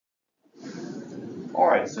All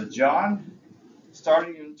right, so John,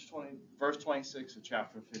 starting in verse 26 of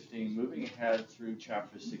chapter 15, moving ahead through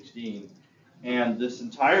chapter 16, and this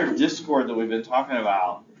entire discord that we've been talking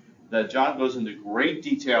about, that John goes into great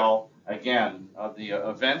detail, again, of the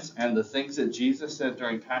events and the things that Jesus said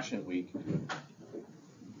during Passion Week,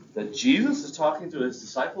 that Jesus is talking to his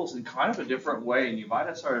disciples in kind of a different way, and you might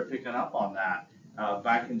have started picking up on that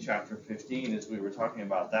back in chapter 15 as we were talking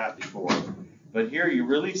about that before. But here you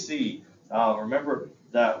really see, remember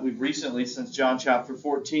that we've recently, since John chapter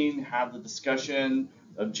 14, had the discussion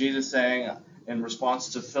of Jesus saying, in response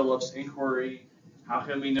to Philip's inquiry, how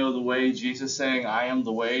can we know the way? Jesus saying, I am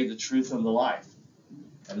the way, the truth, and the life.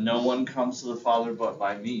 And no one comes to the Father but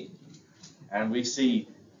by me. And we see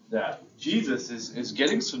that Jesus is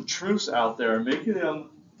getting some truths out there and making them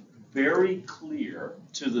very clear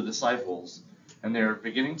to the disciples. And they're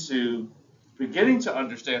beginning to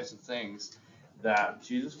understand some things that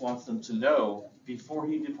Jesus wants them to know before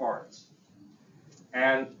he departs.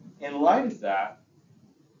 And in light of that,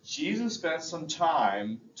 Jesus spent some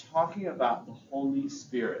time talking about the Holy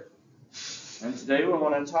Spirit. And today we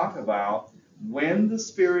want to talk about when the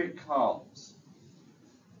Spirit comes.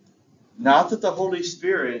 Not that the Holy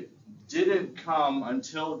Spirit didn't come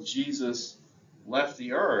until Jesus left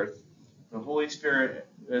the earth. The Holy Spirit,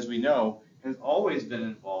 as we know, has always been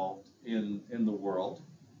involved in the world.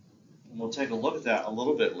 And we'll take a look at that a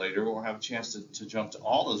little bit later. We'll have a chance to jump to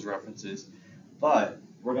all those references. But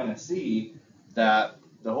we're going to see that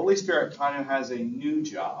the Holy Spirit kind of has a new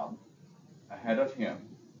job ahead of him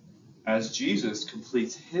as Jesus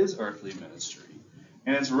completes his earthly ministry.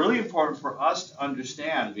 And it's really important for us to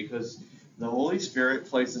understand because the Holy Spirit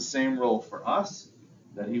plays the same role for us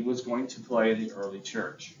that he was going to play in the early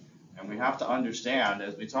church. And we have to understand,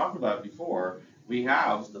 as we talked about before, we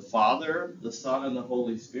have the Father, the Son, and the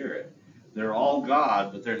Holy Spirit. They're all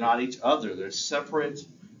God, but they're not each other. They're separate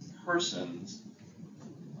persons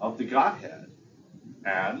of the Godhead.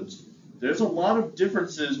 And there's a lot of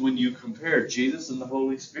differences when you compare Jesus and the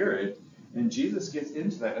Holy Spirit, and Jesus gets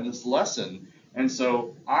into that in this lesson. And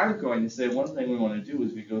so I'm going to say one thing we want to do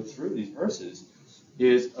as we go through these verses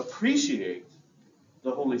is appreciate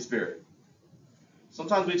the Holy Spirit.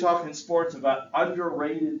 Sometimes we talk in sports about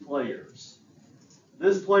underrated players.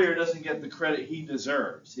 This player doesn't get the credit he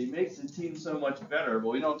deserves. He makes the team so much better, but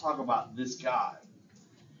we don't talk about this guy.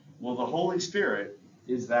 Well, the Holy Spirit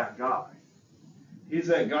is that guy. He's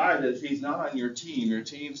that guy that if he's not on your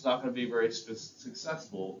team's not going to be very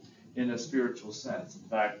successful in a spiritual sense. In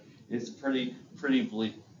fact, it's pretty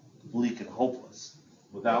bleak and hopeless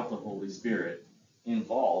without the Holy Spirit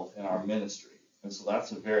involved in our ministry. And so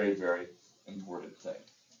that's a very, very important thing.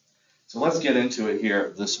 So let's get into it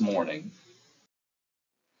here this morning.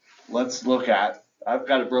 Let's look at, I've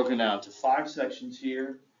got it broken down to 5 sections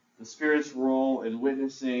here. The Spirit's role in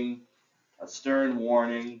witnessing, a stern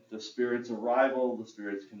warning, the Spirit's arrival, the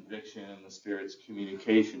Spirit's conviction, and the Spirit's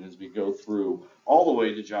communication as we go through all the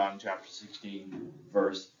way to John chapter 16,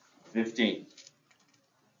 verse 15.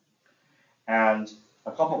 And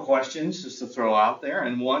a couple questions just to throw out there,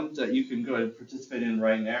 and one that you can go ahead and participate in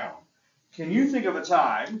right now. Can you think of a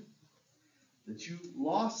time that you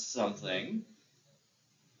lost something?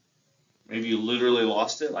 Maybe you literally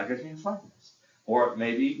lost it, like I can't find this. Or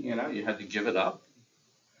maybe, you had to give it up.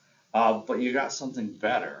 But you got something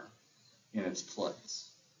better in its place.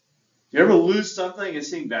 Do you ever lose something? It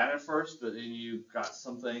seemed bad at first, but then you got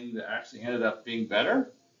something that actually ended up being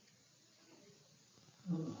better?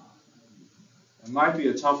 It might be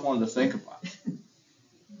a tough one to think about.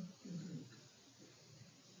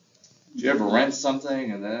 Did you ever rent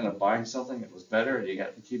something and then end up buying something that was better and you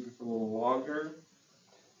got to keep it for a little longer?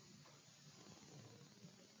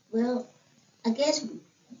 Well, I guess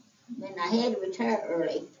when I had to retire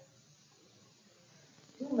early,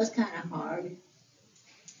 it was kind of hard.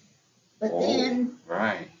 But then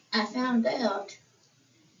right. I found out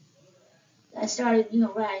I started,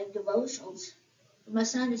 writing devotionals for my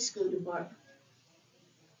Sunday school department.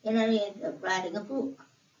 And I ended up writing a book.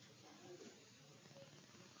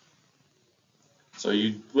 So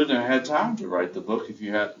you wouldn't have had time to write the book if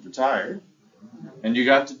you had retired. And you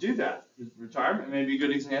got to do that. Retirement may be a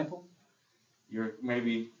good example. You're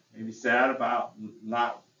maybe sad about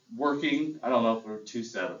not working. I don't know if we're too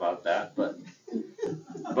sad about that, but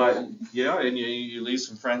and you leave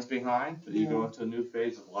some friends behind, but you go into a new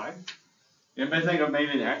phase of life. Anybody think of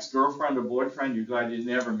maybe an ex-girlfriend or boyfriend you're glad you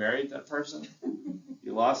never married that person?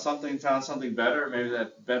 You lost something, found something better. Maybe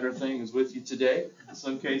that better thing is with you today. In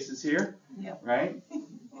some cases here, right?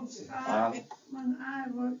 When I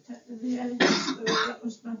worked at the VA school, that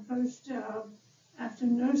was my first job after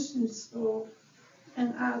nursing school,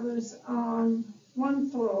 and I was on one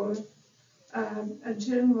floor, a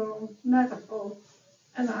general medical,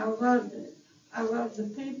 and I loved it. I loved the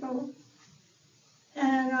people.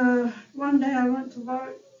 And one day I went to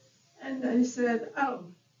work, and they said, "Oh,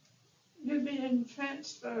 you're being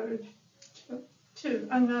transferred to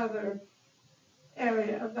another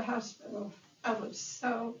area of the hospital." I was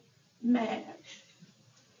so mad.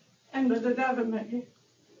 And with the government,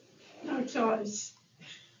 no choice.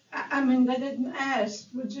 I mean, they didn't ask,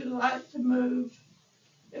 "Would you like to move?"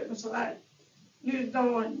 It was like, "You're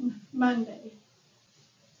going Monday."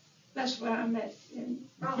 That's where I met him.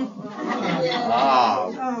 Ah,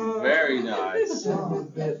 very nice.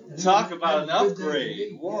 Talk about an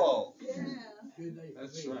upgrade. Whoa.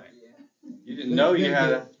 That's right. You didn't know they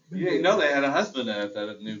had a husband at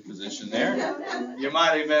that new position there. You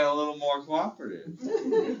might have been a little more cooperative.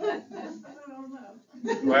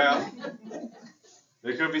 Well,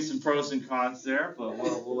 there could be some pros and cons there, but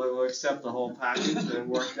we'll accept the whole package and it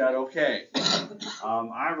worked out okay.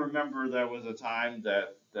 I remember there was a time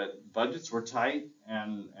that budgets were tight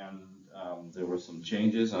and there were some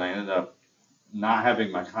changes, and I ended up not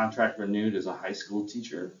having my contract renewed as a high school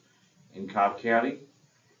teacher in Cobb County,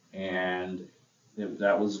 and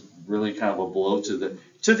that was really kind of a blow to the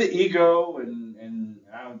ego,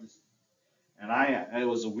 it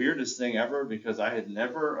was the weirdest thing ever because I had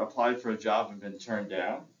never applied for a job and been turned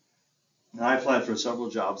down. And I applied for several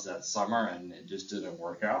jobs that summer and it just didn't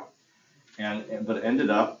work out. But it ended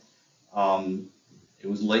up, it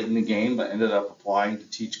was late in the game, but ended up applying to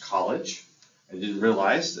teach college. I didn't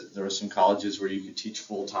realize that there were some colleges where you could teach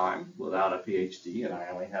full time without a PhD, and I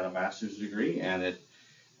only had a master's degree, and it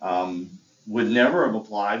would never have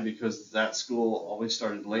applied because that school always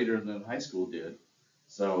started later than high school did.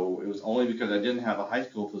 So it was only because I didn't have a high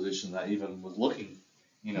school position that I even was looking,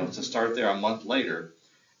 to start there a month later.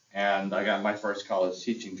 And I got my first college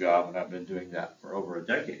teaching job, and I've been doing that for over a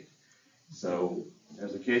decade. So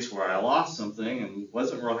there's a case where I lost something and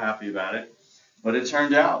wasn't real happy about it, but it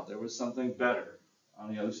turned out there was something better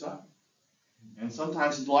on the other side. And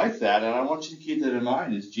sometimes it's like that, and I want you to keep that in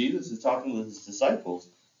mind as Jesus is talking to his disciples,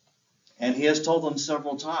 and he has told them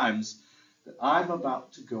several times that I'm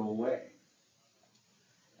about to go away.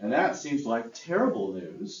 And that seems like terrible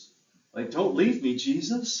news. Like, don't leave me,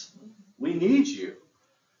 Jesus. We need you.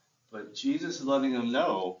 But Jesus is letting them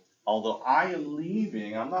know, although I am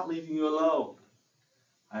leaving, I'm not leaving you alone.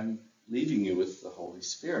 I'm leaving you with the Holy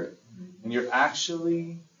Spirit. And you're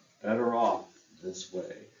actually better off this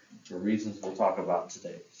way for reasons we'll talk about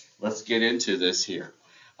today. Let's get into this here.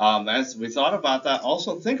 As we thought about that,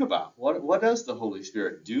 also think about what does the Holy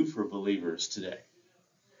Spirit do for believers today?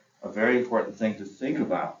 A very important thing to think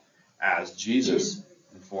about as Jesus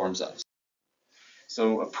informs us.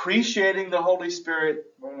 So appreciating the Holy Spirit,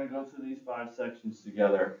 we're going to go through these 5 sections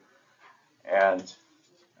together. And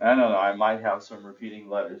I don't know, I might have some repeating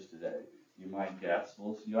letters today. You might guess.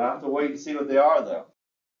 Well, you'll have to wait and see what they are, though.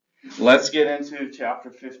 Let's get into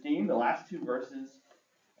chapter 15, the last 2 verses.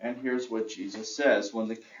 And here's what Jesus says. When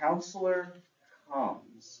the counselor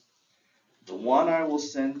comes, the one I will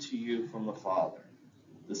send to you from the Father,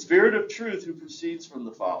 the Spirit of truth who proceeds from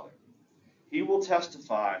the Father, he will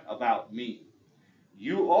testify about me.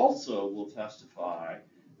 You also will testify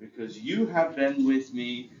because you have been with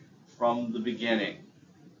me from the beginning.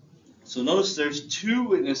 So notice there's 2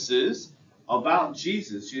 witnesses about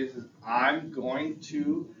Jesus. Jesus says, I'm going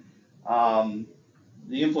to,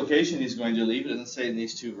 the implication he's going to leave, it doesn't say in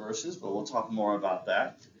these 2 verses, but we'll talk more about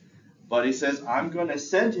that. But he says, I'm going to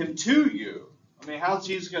send him to you. I mean, how's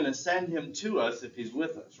Jesus going to send him to us if he's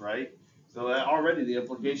with us, right? So already the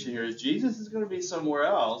implication here is Jesus is going to be somewhere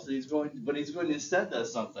else, but he's going to send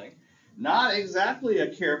us something. Not exactly a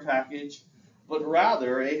care package, but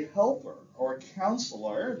rather a helper or a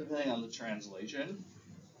counselor, depending on the translation.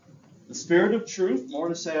 The Spirit of truth, more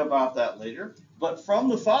to say about that later. But from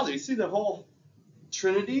the Father, you see the whole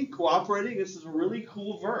Trinity cooperating. This is a really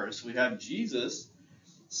cool verse. We have Jesus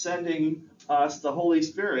sending us the Holy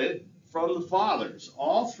Spirit from the Fathers.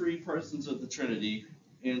 All 3 persons of the Trinity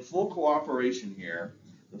in full cooperation here.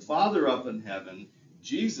 The Father up in heaven.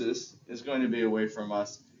 Jesus is going to be away from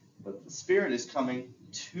us, but the Spirit is coming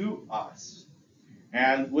to us.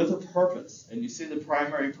 And with a purpose. And you see the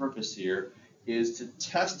primary purpose here is to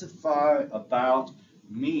testify about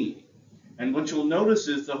me. And what you'll notice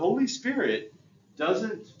is the Holy Spirit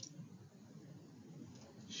doesn't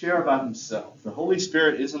share about himself. The Holy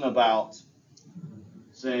Spirit isn't about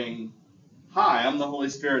saying, hi, I'm the Holy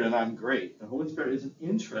Spirit and I'm great. The Holy Spirit isn't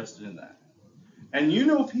interested in that. And you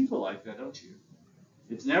know people like that, don't you?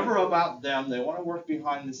 It's never about them. They want to work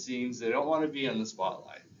behind the scenes. They don't want to be in the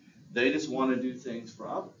spotlight. They just want to do things for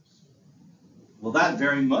others. Well, that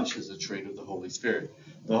very much is a trait of the Holy Spirit.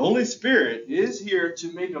 The Holy Spirit is here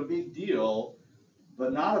to make a big deal,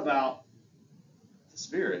 but not about the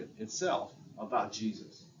Spirit itself, about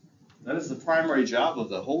Jesus. That is the primary job of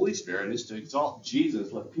the Holy Spirit, is to exalt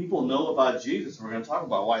Jesus, let people know about Jesus. And we're going to talk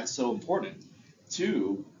about why it's so important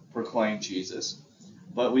to proclaim Jesus.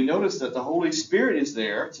 But we notice that the Holy Spirit is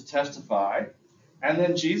there to testify, and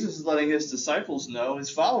then Jesus is letting his disciples know, his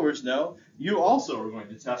followers know, you also are going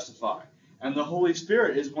to testify. And the Holy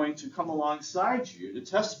Spirit is going to come alongside you to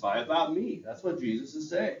testify about me. That's what Jesus is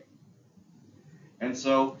saying. And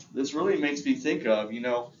so this really makes me think of,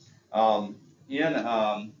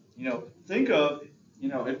 think of,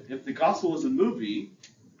 if the gospel was a movie,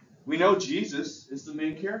 we know Jesus is the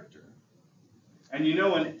main character. And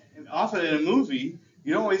and often in a movie,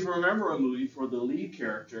 you don't always remember a movie for the lead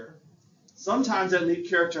character. Sometimes that lead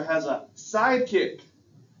character has a sidekick.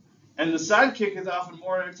 And the sidekick is often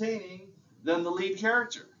more entertaining than the lead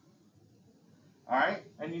character. All right?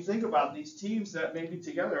 And you think about these teams that may be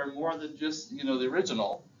together more than just, the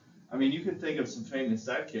original. I mean, you can think of some famous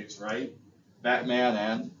sidekicks, right? Batman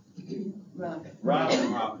and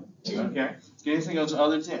Robin. Okay. Can you think of some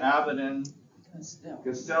other teams? Abbott and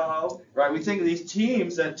Costello. Right? We think of these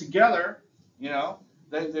teams that together,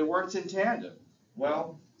 they worked in tandem.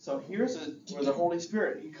 Well, so here's where the Holy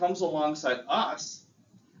Spirit, he comes alongside us.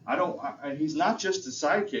 He's not just a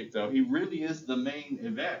sidekick, though. He really is the main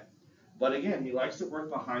event. But again, he likes to work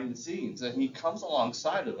behind the scenes, and he comes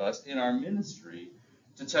alongside of us in our ministry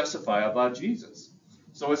to testify about Jesus.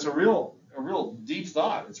 So it's a real deep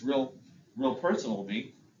thought. It's real personal to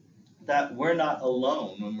me that we're not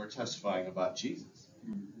alone when we're testifying about Jesus.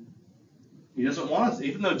 He doesn't want us,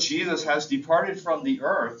 even though Jesus has departed from the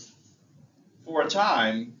earth for a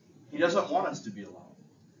time, he doesn't want us to be alone.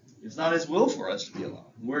 It's not his will for us to be alone.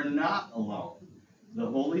 We're not alone. The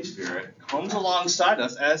Holy Spirit comes alongside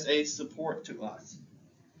us as a support to us.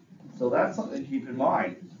 So that's something to keep in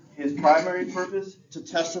mind. His primary purpose, to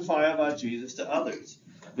testify about Jesus to others.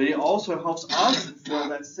 But he also helps us fulfill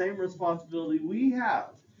that same responsibility we have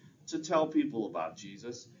to tell people about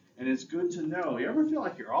Jesus. And it's good to know. You ever feel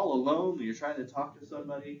like you're all alone when you're trying to talk to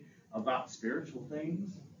somebody about spiritual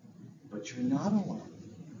things? But you're not alone.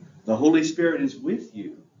 The Holy Spirit is with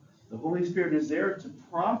you. The Holy Spirit is there to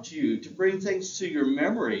prompt you, to bring things to your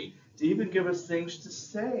memory, to even give us things to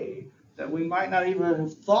say that we might not even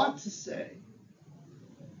have thought to say.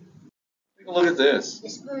 Take a look at this. The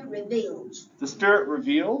Spirit reveals. The Spirit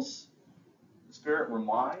reveals. The Spirit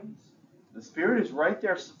reminds. The Spirit is right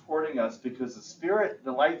there supporting us because the Spirit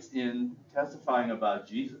delights in testifying about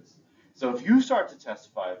Jesus. So if you start to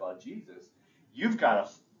testify about Jesus, you've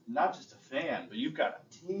got not just a fan, but you've got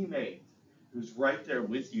a teammate who's right there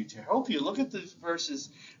with you to help you. Look at these verses,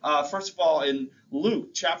 first of all, in Luke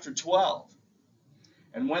chapter 12.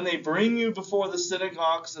 And when they bring you before the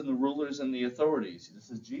synagogues and the rulers and the authorities, this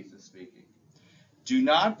is Jesus speaking, do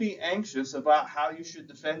not be anxious about how you should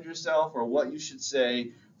defend yourself or what you should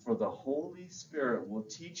say, for the Holy Spirit will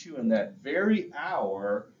teach you in that very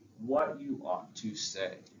hour what you ought to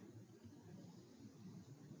say.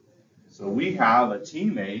 So we have a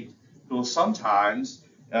teammate who will sometimes,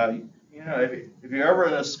 if you're ever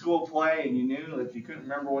in a school play and you knew if you couldn't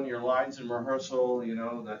remember one of your lines in rehearsal,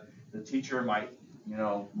 the teacher might,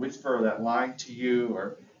 whisper that line to you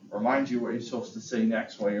or remind you what you're supposed to say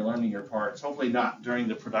next while you're learning your parts. Hopefully not during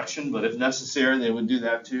the production, but if necessary, they would do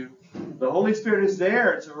that too. The Holy Spirit is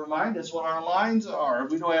there to remind us what our lines are.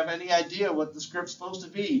 If we don't have any idea what the script's supposed to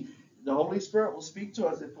be, the Holy Spirit will speak to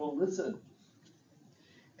us if we'll listen.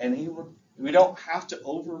 And we don't have to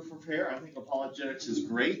over-prepare. I think apologetics is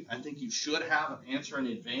great. I think you should have an answer in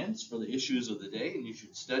advance for the issues of the day, and you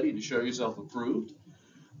should study to show yourself approved.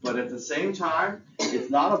 But at the same time, it's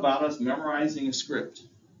not about us memorizing a script.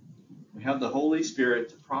 We have the Holy Spirit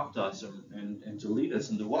to prompt us and to lead us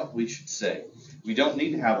into what we should say. We don't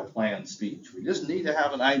need to have a planned speech. We just need to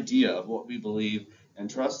have an idea of what we believe and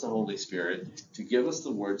trust the Holy Spirit to give us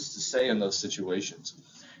the words to say in those situations.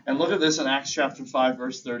 And look at this in Acts chapter 5,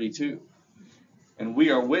 verse 32. And we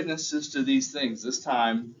are witnesses to these things. This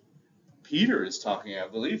time, Peter is talking, I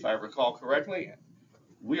believe, if I recall correctly.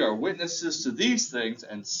 We are witnesses to these things,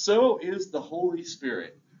 and so is the Holy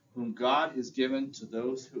Spirit, whom God has given to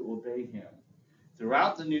those who obey him.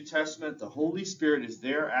 Throughout the New Testament, the Holy Spirit is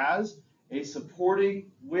there as a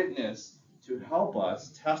supporting witness to help us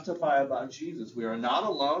testify about Jesus. We are not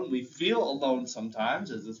alone. We feel alone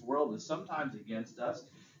sometimes, as this world is sometimes against us,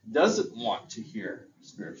 doesn't want to hear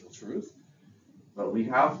spiritual truth. But we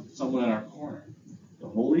have someone in our corner. The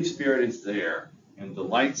Holy Spirit is there and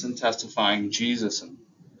delights in testifying Jesus and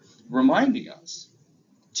reminding us.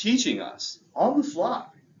 teaching us on the fly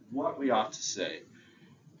what we ought to say.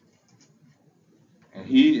 And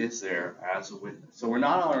he is there as a witness. So we're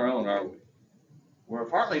not on our own, are we? We're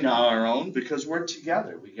partly not on our own because we're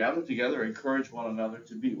together. We gather together, encourage one another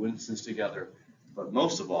to be witnesses together. But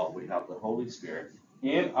most of all, we have the Holy Spirit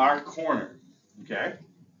in our corner. Okay?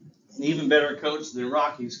 An even better coach than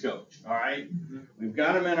Rocky's coach. All right? We've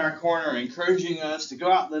got him in our corner, encouraging us to go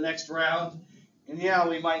out in the next round. And yeah,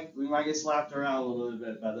 we might get slapped around a little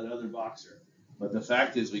bit by that other boxer. But the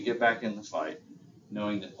fact is, we get back in the fight,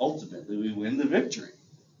 knowing that ultimately we win the victory.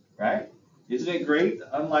 Right? Isn't it great?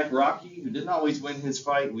 Unlike Rocky, who didn't always win his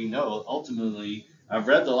fight, we know ultimately, I've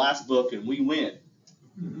read the last book and we win.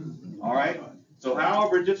 All right? So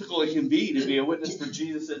however difficult it can be a witness for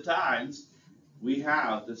Jesus at times, we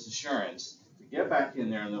have this assurance to get back in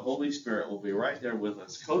there, and the Holy Spirit will be right there with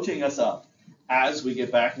us, coaching us up as we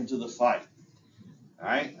get back into the fight. All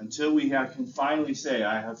right? Until we can finally say,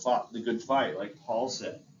 I have fought the good fight, like Paul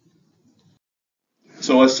said.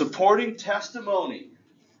 So a supporting testimony.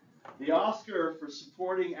 The Oscar for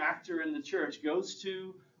supporting actor in the church goes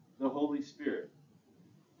to the Holy Spirit.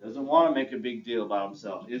 Doesn't want to make a big deal about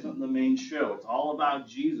himself. Isn't the main show. It's all about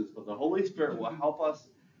Jesus. But the Holy Spirit will help us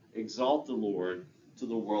exalt the Lord to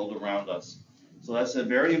the world around us. So that's a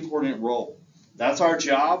very important role. That's our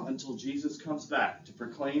job until Jesus comes back, to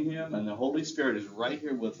proclaim him. And the Holy Spirit is right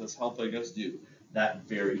here with us, helping us do that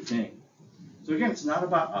very thing. So again, it's not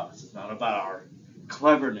about us. It's not about our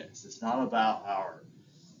cleverness. It's not about our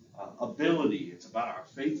ability. It's about our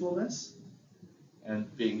faithfulness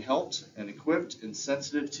and being helped and equipped and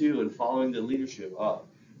sensitive to and following the leadership of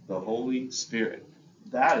the Holy Spirit.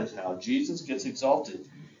 That is how Jesus gets exalted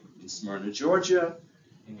in Smyrna, Georgia,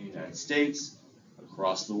 in the United States,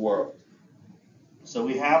 across the world. So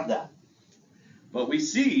we have that. But we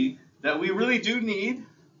see that we really do need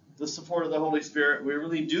the support of the Holy Spirit. We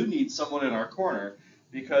really do need someone in our corner,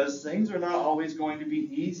 because things are not always going to be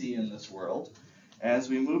easy in this world. As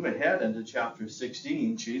we move ahead into chapter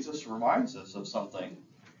 16, Jesus reminds us of something,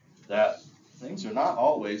 that things are not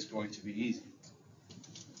always going to be easy.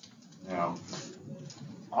 Now,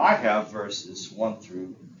 I have verses 1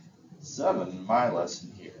 through 7 in my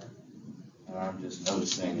lesson here. And I'm just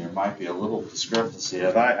noticing there might be a little discrepancy.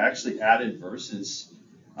 I've actually added verses.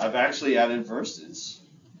 I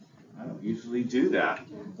don't usually do that.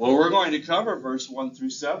 Well, we're going to cover verse 1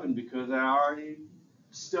 through 7 because I already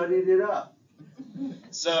studied it up.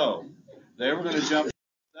 So, there we're going to jump to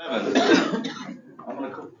 7. I'm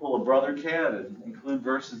going to pull a brother Ken and include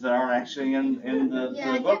verses that aren't actually in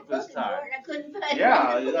the book this time. I couldn't find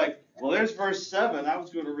Yeah, well, there's verse 7. I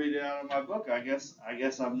was going to read it out of my book. I guess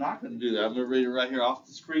I'm not going to do that. I'm going to read it right here off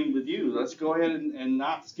the screen with you. Let's go ahead and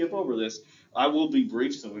not skip over this. I will be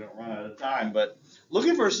brief so we don't run out of time. But look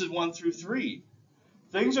at verses 1 through 3.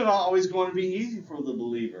 Things are not always going to be easy for the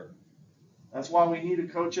believer. That's why we need a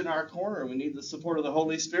coach in our corner. We need the support of the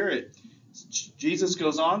Holy Spirit. Jesus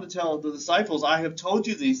goes on to tell the disciples, I have told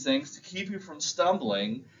you these things to keep you from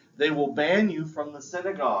stumbling. They will ban you from the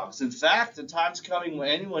synagogues. In fact, the time's coming when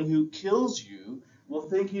anyone who kills you will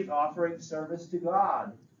think he's offering service to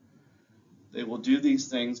God. They will do these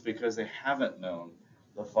things because they haven't known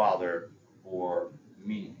the Father or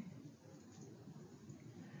me.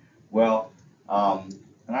 Well,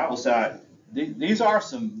 and I will say, these are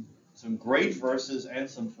some great verses and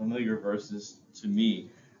some familiar verses to me.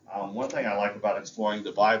 One thing I like about exploring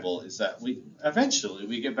the Bible is that we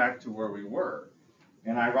eventually get back to where we were.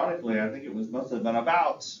 And ironically, I think must have been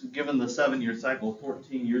about, given the 7-year cycle,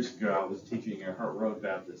 14 years ago, I was teaching at Hart Road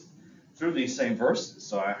Baptist through these same verses.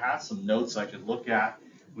 So I had some notes I could look at,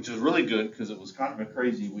 which was really good because it was kind of a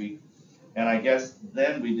crazy week. And I guess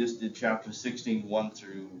then we just did chapter 16, 1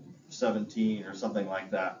 through 17 or something like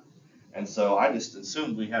that. And so I just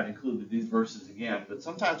assumed we had included these verses again. But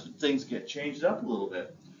sometimes things get changed up a little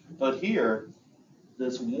bit. But here,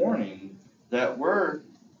 this warning that we're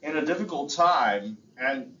in a difficult time.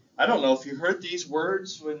 And I don't know if you heard these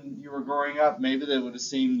words when you were growing up. Maybe they would have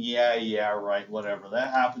seemed, yeah, right, whatever.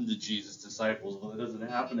 That happened to Jesus' disciples, but it doesn't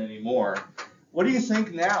happen anymore. What do you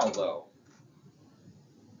think now, though?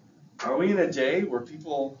 Are we in a day where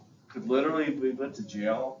people could literally be put to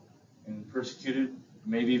jail and persecuted,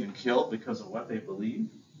 maybe even killed because of what they believe?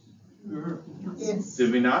 Yes.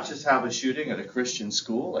 Did we not just have a shooting at a Christian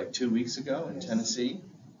school like 2 weeks ago in Tennessee?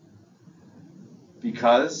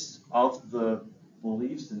 Because of the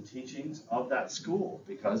beliefs and teachings of that school,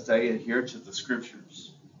 because they adhere to the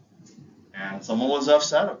scriptures. And someone was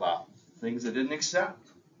upset about things they didn't accept.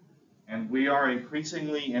 And we are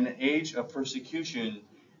increasingly in an age of persecution,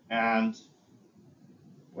 and,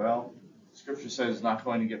 well, Scripture says it's not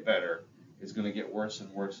going to get better. is going to get worse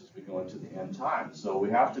and worse as we go into the end times. So we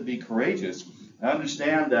have to be courageous and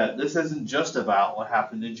understand that this isn't just about what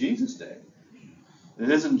happened in Jesus' day. It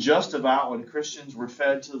isn't just about when Christians were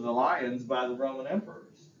fed to the lions by the Roman emperors.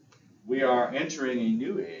 We are entering a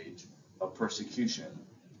new age of persecution.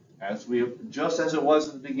 Just as it was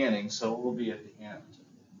at the beginning, so it will be at the end.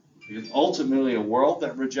 Because ultimately, a world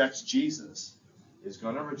that rejects Jesus is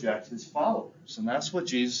going to reject his followers. And that's what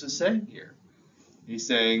Jesus is saying here. He's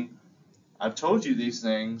saying, I've told you these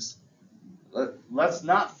things. Let's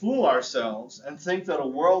not fool ourselves and think that a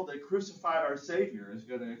world that crucified our Savior is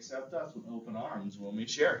going to accept us with open arms when we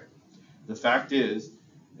share it. The fact is,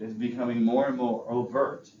 it's becoming more and more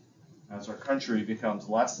overt as our country becomes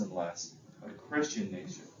less and less a Christian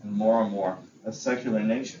nation and more a secular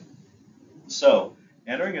nation. So,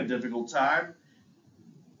 entering a difficult time,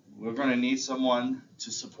 we're going to need someone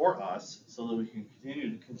to support us so that we can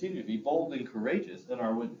continue to be bold and courageous in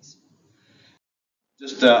our witness.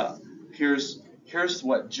 Just here's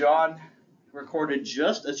what John recorded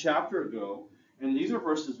just a chapter ago, and these are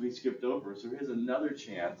verses we skipped over. So here's another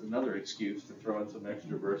chance, another excuse to throw in some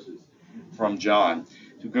extra verses from John.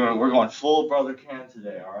 We're going full Brother Ken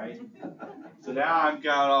today, all right? So now I've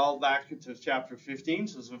got all back into chapter 15,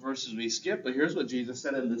 so some verses we skipped, but here's what Jesus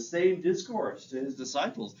said in the same discourse to his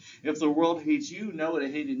disciples. If the world hates you, know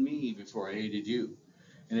it hated me before it hated you.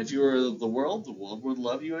 And if you were of the world would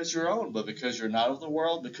love you as your own. But because you're not of the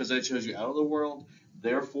world, because I chose you out of the world,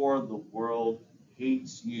 therefore the world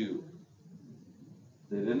hates you.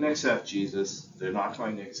 They didn't accept Jesus. They're not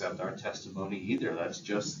going to accept our testimony either. That's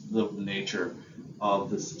just the nature of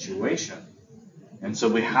the situation. And so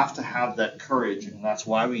we have to have that courage, and that's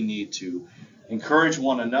why we need to encourage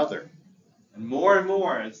one another. And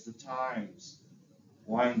more as the times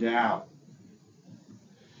wind down.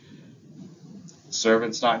 The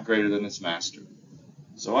servant's not greater than his master.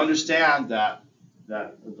 So understand that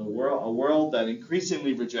a world that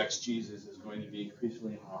increasingly rejects Jesus is going to be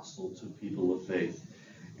increasingly hostile to people of faith.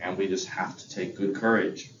 And we just have to take good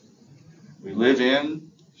courage. We live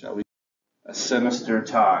in, a sinister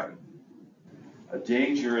time. A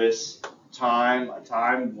dangerous time, a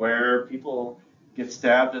time where people get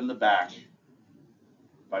stabbed in the back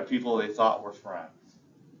by people they thought were friends.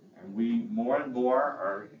 And we more and more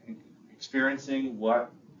are experiencing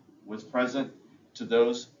what was present to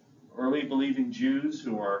those early believing Jews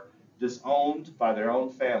who are disowned by their own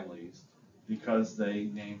families because they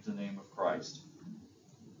named the name of Christ.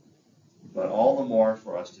 But all the more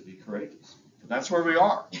for us to be courageous. And that's where we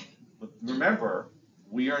are. But remember,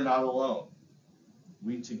 we are not alone.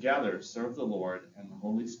 We together serve the Lord, and the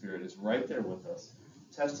Holy Spirit is right there with us,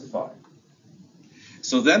 testifying.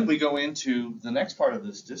 So then we go into the next part of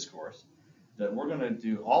this discourse that we're going to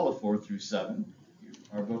do all of 4 through 7.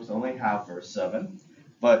 Our books only have verse 7,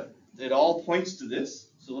 but it all points to this.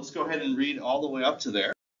 So let's go ahead and read all the way up to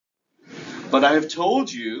there. But I have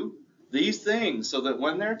told you these things so that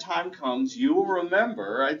when their time comes, you will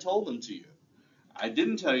remember I told them to you. I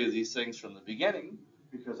didn't tell you these things from the beginning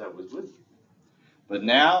because I was with you. But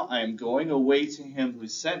now I am going away to him who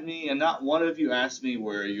sent me, and not one of you asked me,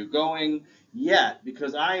 where are you going? Yet,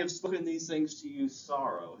 because I have spoken these things to you,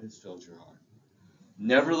 sorrow has filled your heart.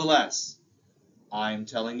 Nevertheless, I am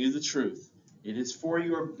telling you the truth. It is for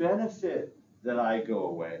your benefit that I go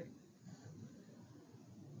away.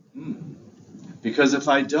 Because if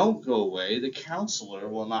I don't go away, the counselor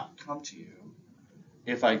will not come to you.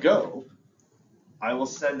 If I go, I will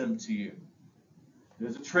send him to you.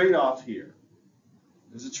 There's a trade-off here.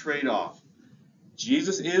 There's a trade-off.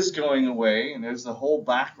 Jesus is going away, and there's the whole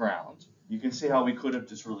background. You can see how we could have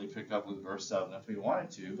just really picked up with verse 7 if we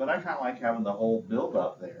wanted to, but I kind of like having the whole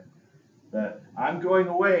build-up there. That I'm going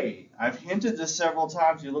away. I've hinted this several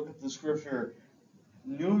times. You look at the scripture,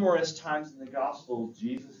 numerous times in the Gospels,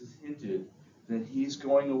 Jesus has hinted that he's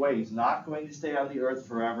going away. He's not going to stay on the earth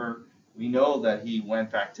forever. We know that he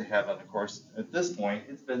went back to heaven. Of course, at this point,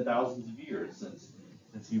 it's been thousands of years since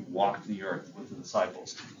he walked the earth with the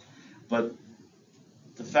disciples. But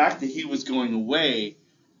the fact that he was going away,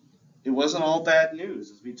 it wasn't all bad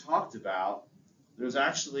news. As we talked about, there's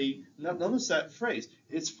actually, notice that phrase,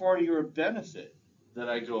 it's for your benefit that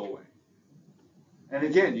I go away. And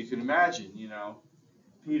again, you can imagine,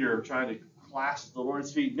 Peter trying to clasp the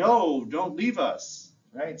Lord's feet. No, don't leave us,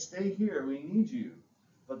 right? Stay here, we need you.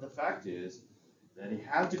 But the fact is that he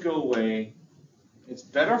had to go away. It's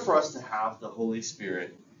better for us to have the Holy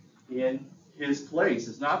Spirit in his place.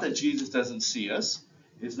 It's not that Jesus doesn't see us.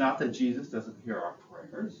 It's not that Jesus doesn't hear our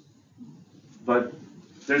prayers. But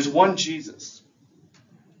there's one Jesus.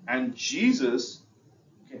 And Jesus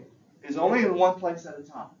is only in one place at a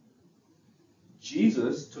time.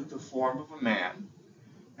 Jesus took the form of a man,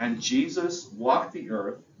 and Jesus walked the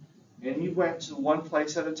earth, and he went to one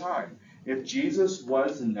place at a time. If Jesus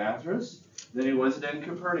was in Nazareth, then he wasn't in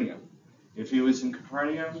Capernaum. If he was in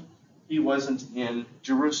Capernaum, he wasn't in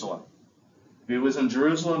Jerusalem. If he was in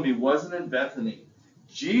Jerusalem, he wasn't in Bethany.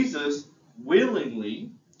 Jesus willingly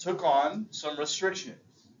took on some restrictions.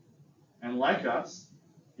 And like us,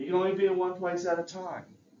 he can only be in one place at a time.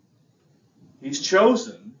 He's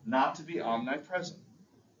chosen not to be omnipresent.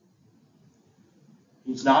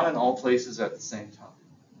 He's not in all places at the same time.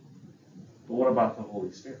 But what about the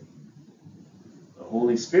Holy Spirit? The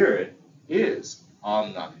Holy Spirit is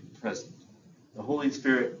omnipresent. The Holy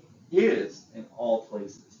Spirit is in all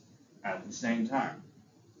places at the same time.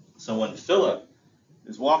 So when Philip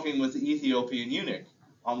is walking with the Ethiopian eunuch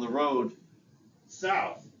on the road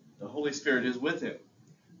south, the Holy Spirit is with him.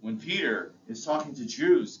 When Peter is talking to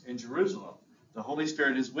Jews in Jerusalem, the Holy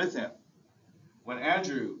Spirit is with him. When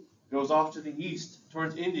Andrew goes off to the east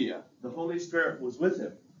towards India, the Holy Spirit was with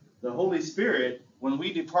him. The Holy Spirit, when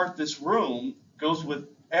we depart this room, goes with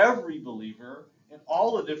every believer in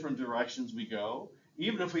all the different directions we go.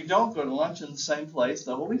 Even if we don't go to lunch in the same place,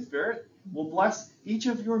 the Holy Spirit will bless each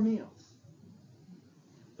of your meals.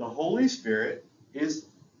 The Holy Spirit is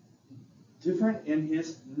different in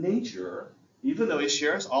his nature, even though he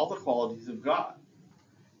shares all the qualities of God.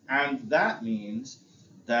 And that means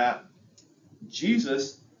that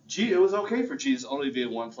it was okay for Jesus only to be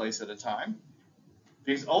in one place at a time,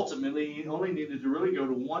 because ultimately he only needed to really go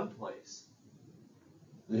to one place,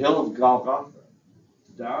 the hill of Golgotha,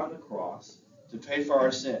 to die on the cross, to pay for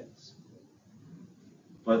our sins.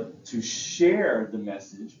 But to share the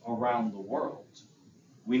message around the world,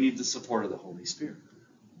 we need the support of the Holy Spirit.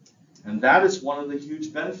 And that is one of the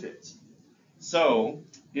huge benefits. So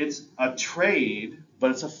it's a trade,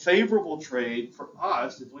 but it's a favorable trade for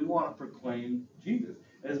us if we want to proclaim Jesus.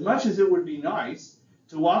 As much as it would be nice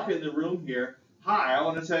to walk in the room here, hi, I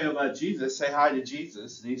want to tell you about Jesus, say hi to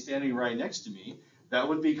Jesus, and he's standing right next to me, that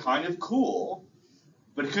would be kind of cool.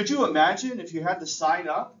 But could you imagine if you had to sign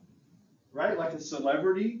up, right, like a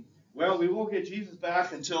celebrity? Well, we won't get Jesus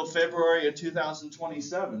back until February of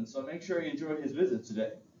 2027, so make sure you enjoy his visit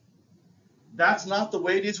today. That's not the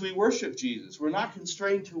way it is we worship Jesus. We're not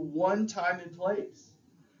constrained to one time and place.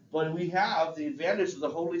 But we have the advantage of the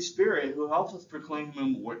Holy Spirit who helps us proclaim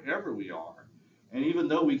him wherever we are. And even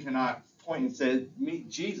though we cannot point and say, meet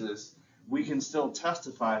Jesus, we can still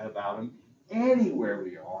testify about him anywhere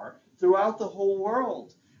we are throughout the whole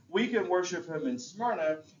world. We can worship him in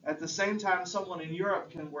Smyrna at the same time someone in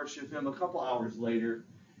Europe can worship him a couple hours later,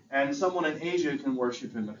 and someone in Asia can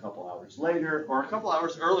worship him a couple hours later, or a couple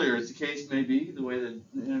hours earlier, as the case may be, the way that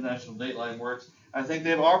the International Dateline works. I think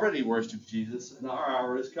they've already worshiped Jesus, and our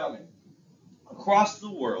hour is coming. Across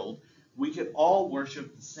the world, we can all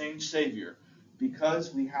worship the same Savior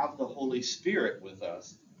because we have the Holy Spirit with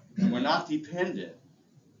us, and we're not dependent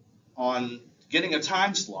on getting a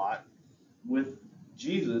time slot with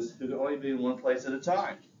Jesus who can only be in one place at a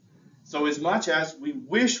time. So as much as we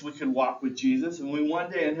wish we could walk with Jesus, and we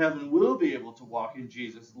one day in heaven will be able to walk in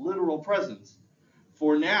Jesus' literal presence,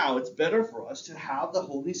 for now it's better for us to have the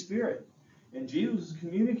Holy Spirit. And Jesus is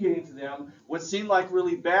communicating to them what seemed like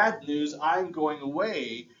really bad news, I'm going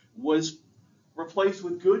away, was replaced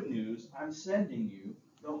with good news, I'm sending you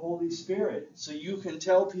the Holy Spirit so you can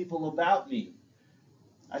tell people about me.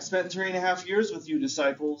 I spent 3.5 years with you,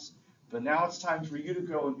 disciples, but now it's time for you to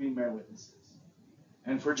go and be my witnesses.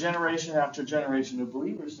 And for generation after generation of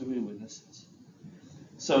believers to be witnesses.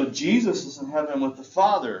 So Jesus is in heaven with the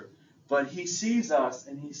Father, but he sees us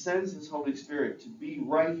and he sends his Holy Spirit to be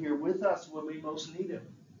right here with us when we most need him.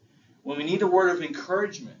 When we need a word of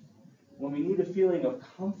encouragement, when we need a feeling of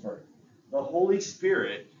comfort, the Holy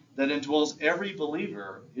Spirit that indwells every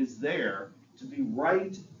believer is there to be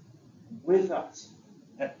right with us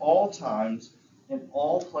at all times, in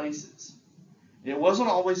all places. It wasn't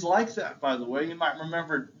always like that, by the way. You might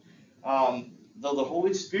remember, though the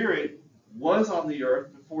Holy Spirit was on the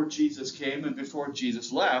earth before Jesus came and before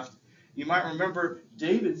Jesus left, you might remember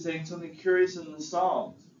David saying something curious in the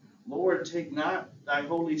Psalms. Lord, take not thy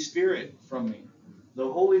Holy Spirit from me.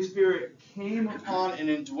 The Holy Spirit came upon and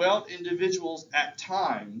indwelt individuals at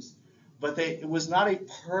times, but it was not a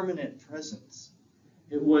permanent presence.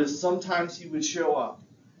 It was sometimes he would show up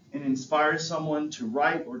and inspire someone to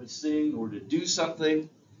write or to sing or to do something.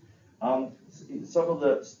 Some of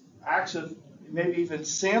the acts of maybe even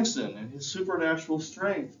Samson and his supernatural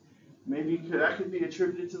strength, maybe that could be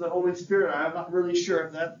attributed to the Holy Spirit. I'm not really sure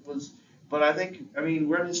if that was, but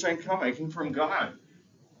where did his strength come? It came from God.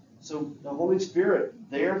 So the Holy Spirit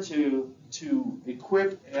there to to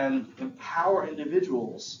equip and empower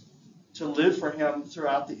individuals to live for him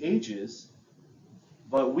throughout the ages.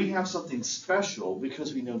 But we have something special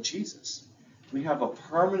because we know Jesus. We have a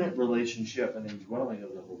permanent relationship and indwelling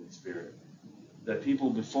of the Holy Spirit that people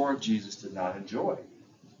before Jesus did not enjoy.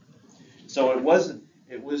 So it was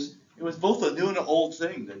both a new and an old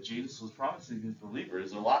thing that Jesus was promising his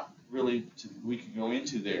believers. There's a lot really we could go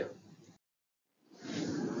into there.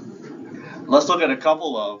 Let's look at a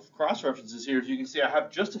couple of cross references here. As you can see, I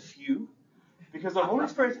have just a few because the Holy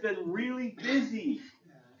Spirit's been really busy.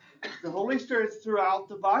 The Holy Spirit's throughout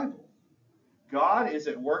the Bible. God is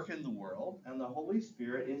at work in the world, and the Holy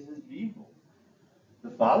Spirit is his vehicle.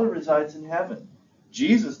 The Father resides in heaven.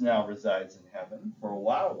 Jesus now resides in heaven. For a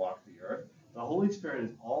while walked the earth. The Holy Spirit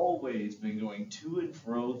has always been going to and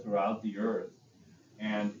fro throughout the earth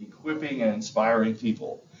and equipping and inspiring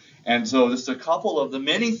people. And so just a couple of the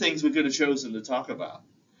many things we could have chosen to talk about.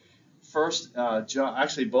 First, John,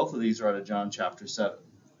 actually both of these are out of John chapter 7.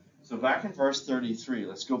 So back in verse 33,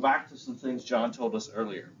 let's go back to some things John told us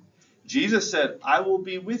earlier. Jesus said, I will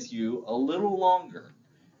be with you a little longer,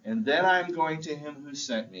 and then I am going to him who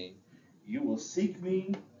sent me. You will seek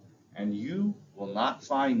me, and you will not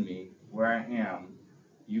find me where I am.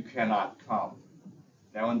 You cannot come.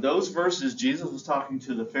 Now in those verses, Jesus was talking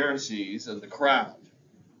to the Pharisees and the crowd.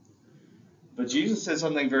 But Jesus said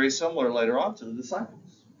something very similar later on to the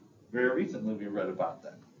disciples. Very recently we read about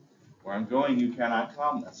that. Where I'm going, you cannot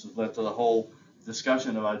come. That's what led to the whole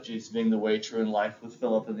discussion about Jesus being the way, true, and life with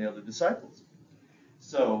Philip and the other disciples.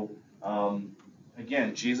 So,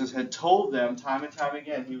 again, Jesus had told them time and time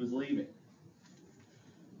again he was leaving.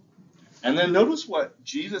 And then notice what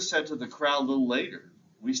Jesus said to the crowd a little later.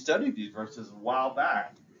 We studied these verses a while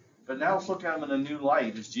back, but now let's look at them in a new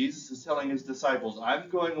light as Jesus is telling his disciples, I'm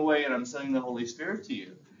going away and I'm sending the Holy Spirit to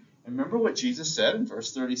you. And remember what Jesus said in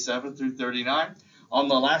verse 37 through 39? On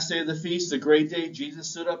the last day of the feast, the great day, Jesus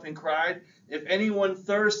stood up and cried, if anyone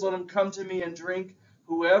thirsts, let him come to me and drink.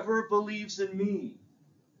 Whoever believes in me.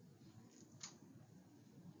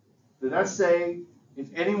 Did that say, if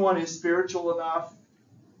anyone is spiritual enough,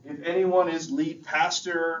 if anyone is lead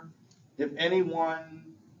pastor, if anyone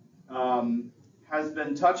has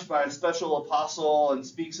been touched by a special apostle and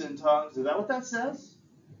speaks in tongues, is that what that says?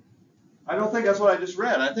 I don't think that's what I just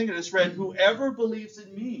read. I think I just read, whoever believes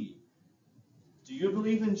in me. Do you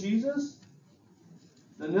believe in Jesus?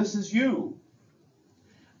 Then this is you.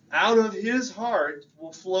 Out of his heart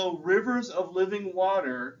will flow rivers of living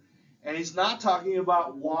water. And he's not talking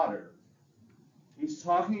about water. He's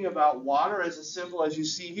talking about water as a symbol, as you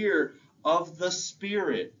see here, of the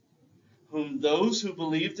Spirit, whom those who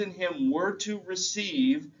believed in him were to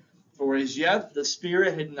receive, for as yet the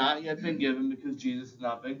Spirit had not yet been given because Jesus had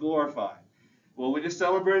not been glorified. Well, we just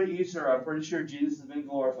celebrated Easter. I'm pretty sure Jesus has been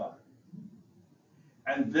glorified.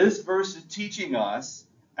 And this verse is teaching us,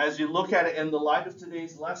 as you look at it in the light of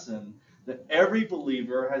today's lesson, that every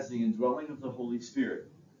believer has the indwelling of the Holy Spirit.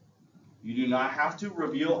 You do not have to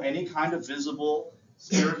reveal any kind of visible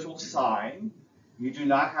spiritual sign. You do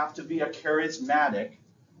not have to be a charismatic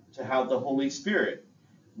to have the Holy Spirit.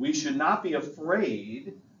 We should not be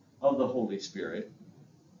afraid of the Holy Spirit.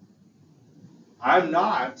 I'm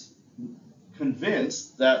not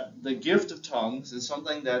convinced that the gift of tongues is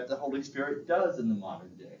something that the Holy Spirit does in the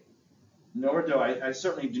modern day. Nor do I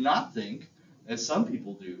certainly do not think, as some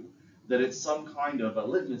people do, that it's some kind of a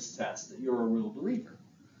litmus test that you're a real believer.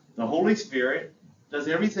 The Holy Spirit does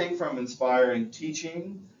everything from inspiring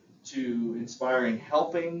teaching to inspiring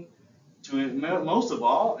helping to, most of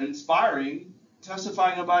all, inspiring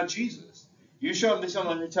testifying about Jesus. You show me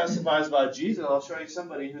someone who testifies about Jesus, I'll show you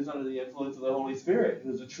somebody who's under the influence of the Holy Spirit,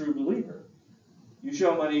 who's a true believer. You show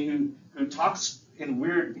somebody who talks in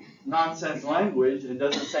weird nonsense language and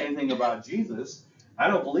doesn't say anything about Jesus, I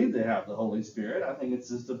don't believe they have the Holy Spirit. I think it's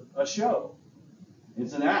just a show.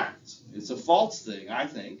 It's an act. It's a false thing, I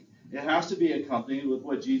think. It has to be accompanied with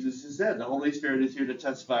what Jesus has said. The Holy Spirit is here to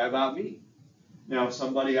testify about me. Now, if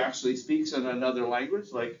somebody actually speaks in another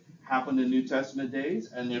language, like happened in New Testament days,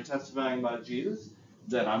 and they're testifying about Jesus,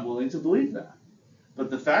 then I'm willing to believe that. But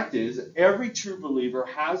the fact is, every true believer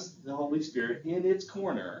has the Holy Spirit in its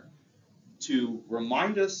corner to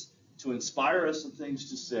remind us, to inspire us of things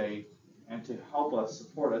to say, and to help us,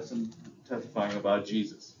 support us in testifying about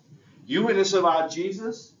Jesus. You witness about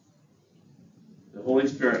Jesus, the Holy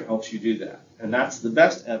Spirit helps you do that. And that's the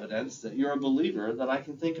best evidence that you're a believer that I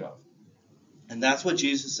can think of. And that's what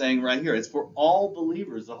Jesus is saying right here. It's for all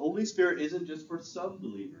believers. The Holy Spirit isn't just for some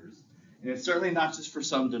believers, and it's certainly not just for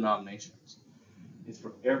some denominations. It's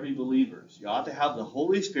for every believer. You ought to have the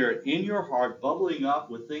Holy Spirit in your heart bubbling up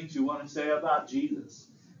with things you want to say about Jesus.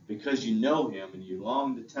 because you know him and you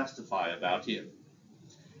long to testify about him.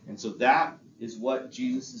 And so that is what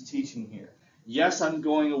Jesus is teaching here. Yes, I'm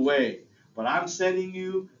going away, but I'm sending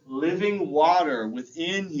you living water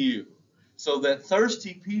within you so that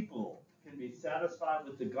thirsty people can be satisfied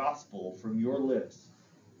with the gospel from your lips.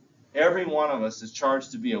 Every one of us is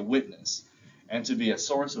charged to be a witness and to be a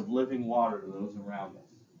source of living water to those around us.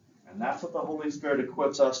 And that's what the Holy Spirit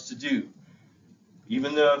equips us to do.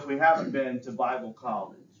 Even though if we haven't been to Bible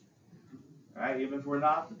college, right? Even if we're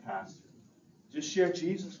not the pastor, just share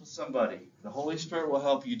Jesus with somebody. The Holy Spirit will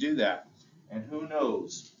help you do that. And who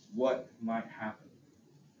knows what might happen.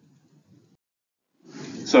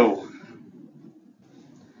 So,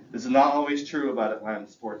 this is not always true about Atlanta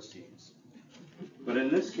sports teams. But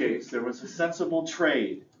in this case, there was a sensible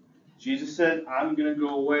trade. Jesus said, I'm going to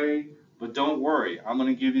go away, but don't worry. I'm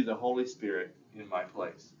going to give you the Holy Spirit in my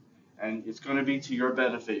place. And it's going to be to your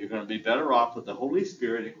benefit. You're going to be better off with the Holy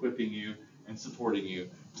Spirit equipping you and supporting you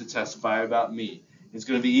to testify about me. It's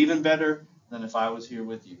going to be even better than if I was here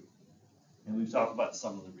with you. And we've talked about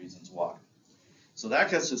some of the reasons why. So that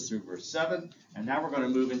gets us through verse 7. And now we're going to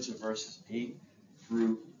move into verses 8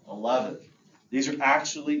 through 11. These are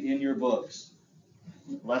actually in your books.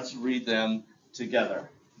 Let's read them together.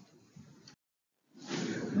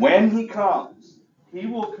 When he comes, he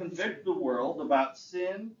will convict the world about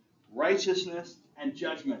sin, righteousness, and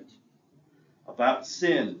judgment. About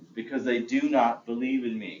sin, because they do not believe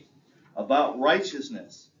in me. About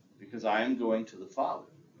righteousness, because I am going to the Father,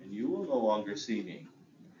 and you will no longer see me.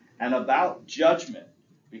 And about judgment,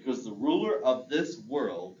 because the ruler of this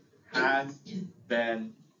world has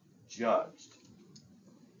been judged.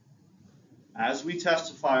 As we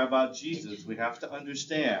testify about Jesus, we have to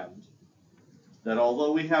understand that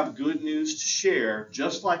although we have good news to share,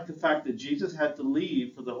 just like the fact that Jesus had to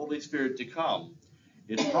leave for the Holy Spirit to come,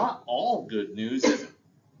 it's not all good news, is it?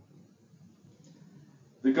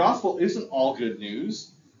 The gospel isn't all good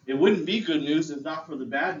news. It wouldn't be good news if not for the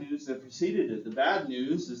bad news that preceded it. The bad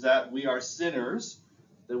news is that we are sinners,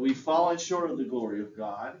 that we've fallen short of the glory of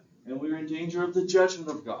God, and we're in danger of the judgment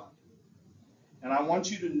of God. And I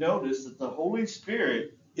want you to notice that the Holy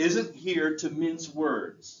Spirit isn't here to mince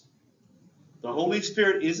words. The Holy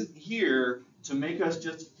Spirit isn't here to make us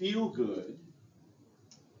just feel good.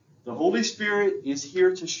 The Holy Spirit is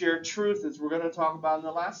here to share truth, as we're going to talk about in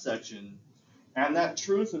the last section. And that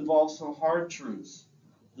truth involves some hard truths.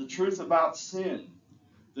 The truth about sin.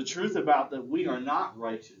 The truth about that we are not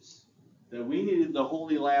righteous. That we needed the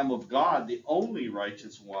Holy Lamb of God, the only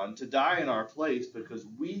righteous one, to die in our place because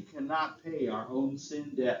we cannot pay our own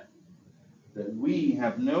sin debt. That we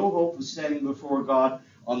have no hope of standing before God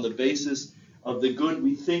on the basis of the good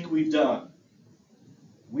we think we've done.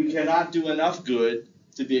 We cannot do enough good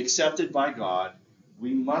to be accepted by God.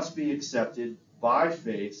 We must be accepted by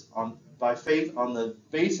faith on the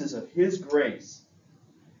basis of His grace.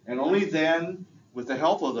 And only then, with the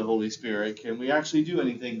help of the Holy Spirit, can we actually do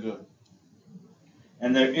anything good.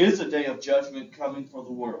 And there is a day of judgment coming for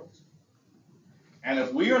the world. And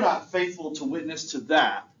if we are not faithful to witness to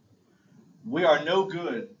that, we are no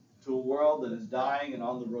good to a world that is dying and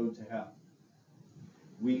on the road to hell.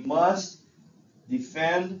 We must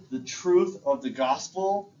defend the truth of the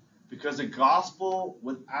gospel, because a gospel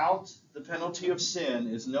without the penalty of sin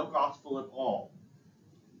is no gospel at all.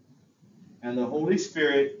 And the Holy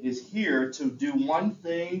Spirit is here to do one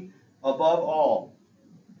thing above all.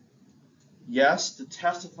 Yes, to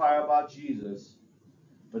testify about Jesus,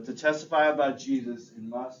 but to testify about Jesus, it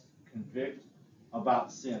must convict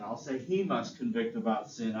about sin. I'll say He must convict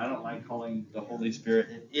about sin. I don't like calling the Holy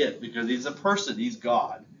Spirit it, because He's a person. He's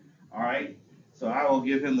God. All right? So I will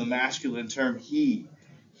give Him the masculine term He.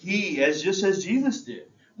 He, just as Jesus did.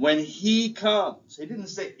 When He comes. He didn't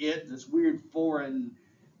say it, this weird foreign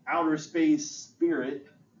outer space spirit.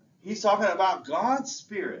 He's talking about God's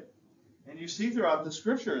Spirit. And you see throughout the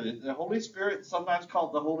Scripture, the Holy Spirit, sometimes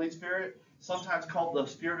called the Holy Spirit, sometimes called the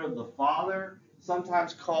Spirit of the Father,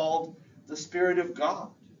 sometimes called the Spirit of God.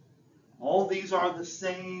 All these are the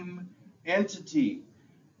same entity,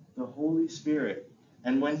 the Holy Spirit.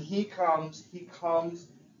 And when He comes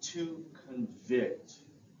to convict.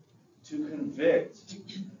 To convict.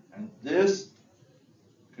 And this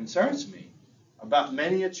concerns me about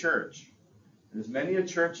many a church. There's many a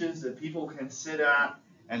churches that people can sit at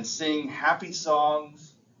and sing happy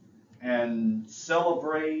songs and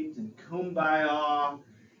celebrate and kumbaya,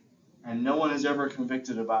 and no one is ever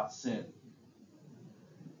convicted about sin.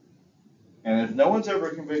 And if no one's ever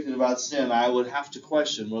convicted about sin, I would have to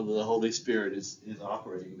question whether the Holy Spirit is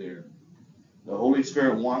operating there. The Holy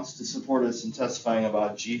Spirit wants to support us in testifying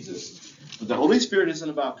about Jesus. But the Holy Spirit isn't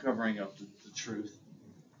about covering up the truth.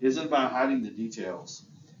 isn't about hiding the details.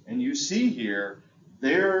 And you see here,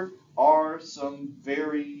 there are some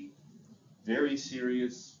very, very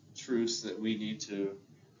serious truths that we need to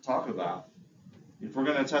talk about. If we're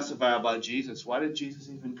going to testify about Jesus, why did Jesus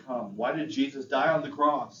even come? Why did Jesus die on the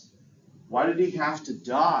cross? Why did he have to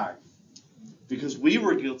die? Because we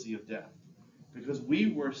were guilty of death. Because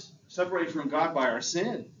we were separated from God by our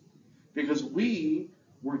sin. Because we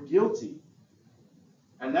were guilty.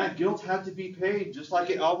 And that guilt had to be paid, just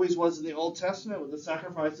like it always was in the Old Testament with the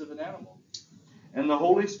sacrifice of an animal. And the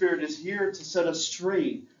Holy Spirit is here to set us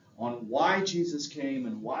straight on why Jesus came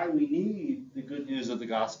and why we need the good news of the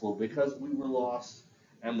gospel, because we were lost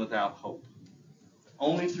and without hope.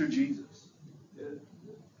 Only through Jesus.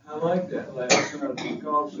 I like that last part,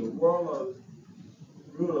 because the ruler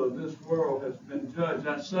of this world has been judged.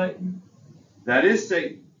 That's Satan. That is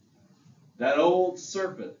Satan. That old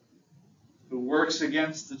serpent who works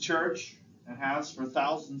against the church and has for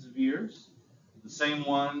thousands of years. The same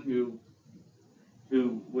one who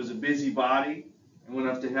was a busybody and went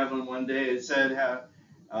up to heaven one day. It said,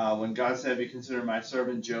 when God said, "Have you considered my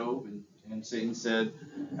servant Job?" And Satan said,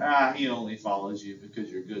 he only follows you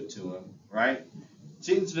because you're good to him, right?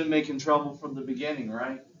 Satan's been making trouble from the beginning,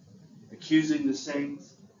 right? Accusing the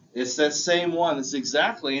saints. It's that same one. It's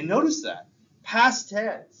exactly, and notice that. Past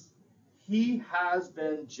tense. He has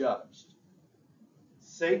been judged.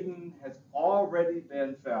 Satan has already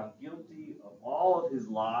been found guilty of all of his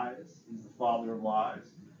lies. He's the father of lies.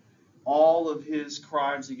 All of his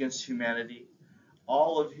crimes against humanity.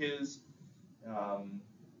 All of his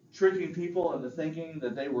tricking people into thinking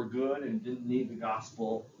that they were good and didn't need the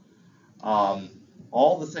gospel.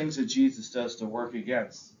 All the things that Jesus does to work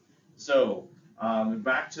against. So,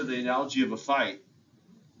 back to the analogy of a fight,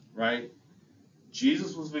 right?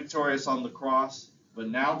 Jesus was victorious on the cross, but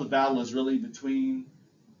now the battle is really between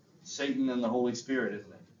Satan and the Holy Spirit,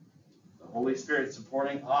 isn't it? The Holy Spirit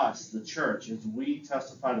supporting us, the church, as we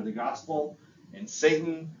testify to the gospel, and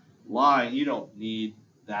Satan lying, you don't need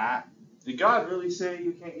that. Did God really say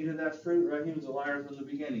you can't eat of that fruit? Right? He was a liar from the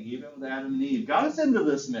beginning, even with Adam and Eve. God is into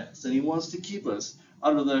this mess, and he wants to keep us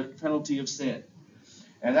under the penalty of sin.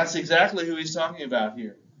 And that's exactly who he's talking about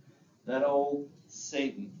here. That old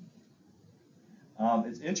Satan.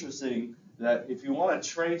 It's interesting that if you want to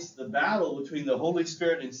trace the battle between the Holy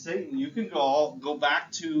Spirit and Satan, you can go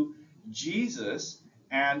back to Jesus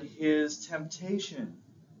and his temptation.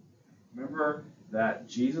 Remember that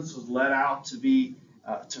Jesus was led out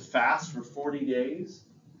to fast for 40 days,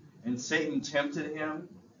 and Satan tempted him.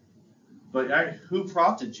 But who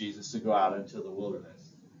prompted Jesus to go out into the wilderness?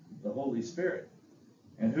 The Holy Spirit.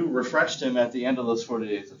 And who refreshed him at the end of those 40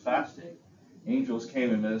 days of fasting? Angels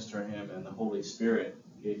came and ministered to him, and the Holy Spirit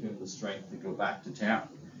gave him the strength to go back to town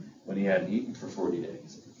when he hadn't eaten for 40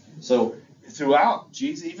 days. So throughout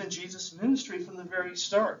Jesus' ministry from the very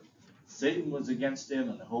start, Satan was against him,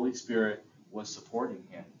 and the Holy Spirit was supporting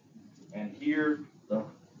him. And here,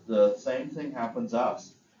 the same thing happens to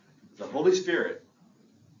us. The Holy Spirit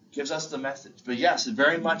gives us the message. But yes, it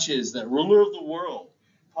very much is that ruler of the world.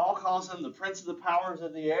 Paul calls him the prince of the powers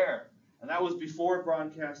of the air. And that was before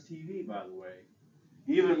broadcast TV, by the way.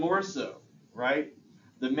 Even more so, right?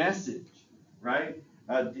 The message, right?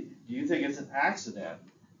 Do you think it's an accident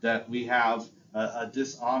that we have a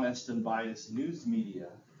dishonest and biased news media?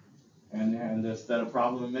 And that's been a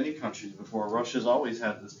problem in many countries before. Russia's always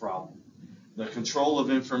had this problem. The control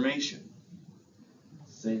of information.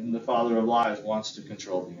 Satan, the father of lies, wants to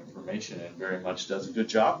control the information and very much does a good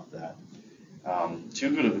job of that.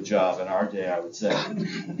 Too good of a job in our day, I would say.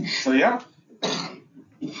 So yeah,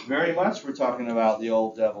 very much we're talking about the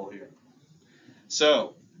old devil here.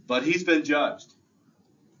 So, but he's been judged.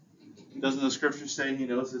 Doesn't the scripture say he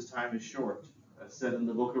knows his time is short? That's said in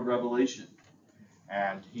the book of Revelation.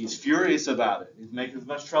 And he's furious about it. He's making as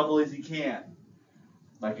much trouble as he can.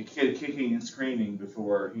 Like a kid kicking and screaming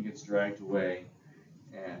before he gets dragged away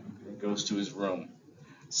and goes to his room.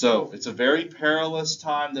 So it's a very perilous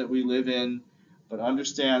time that we live in, but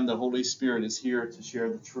understand the Holy Spirit is here to share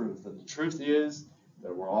the truth. And the truth is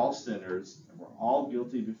that we're all sinners, and we're all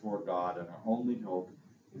guilty before God, and our only hope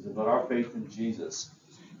is about our faith in Jesus.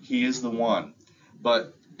 He is the one.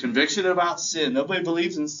 But conviction about sin, nobody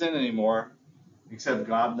believes in sin anymore except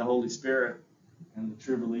God and the Holy Spirit and the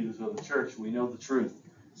true believers of the church. We know the truth.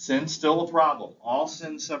 Sin's still a problem. All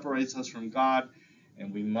sin separates us from God,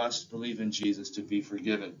 and we must believe in Jesus to be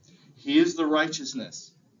forgiven. He is the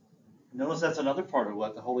righteousness. Notice that's another part of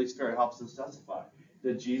what the Holy Spirit helps us testify,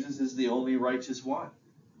 that Jesus is the only righteous one.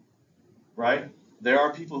 Right? There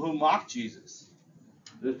are people who mock Jesus.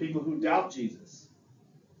 There's people who doubt Jesus.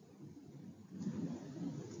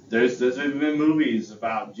 There's even been movies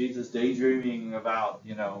about Jesus daydreaming about,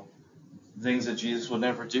 things that Jesus would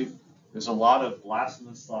never do. There's a lot of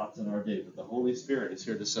blasphemous thoughts in our day, but the Holy Spirit is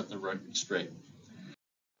here to set the record straight.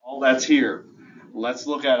 All that's here. Let's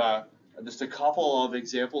look at just a couple of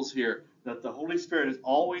examples here that the Holy Spirit has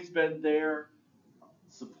always been there,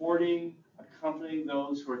 supporting, accompanying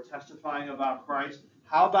those who are testifying about Christ.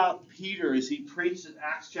 How about Peter as he preached in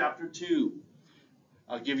Acts chapter 2?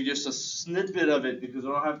 I'll give you just a snippet of it because I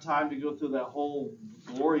don't have time to go through that whole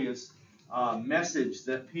glorious message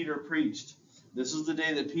that Peter preached. This is the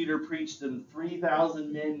day that Peter preached and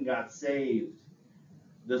 3,000 men got saved.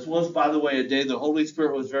 This was, by the way, a day the Holy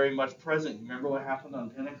Spirit was very much present. Remember what happened on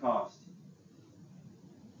Pentecost?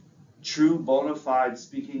 True bona fide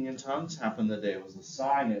speaking in tongues happened that day. It was a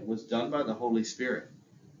sign. It was done by the Holy Spirit.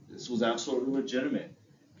 This was absolutely legitimate.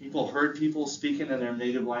 People heard people speaking in their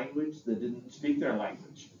native language that didn't speak their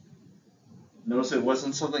language. Notice it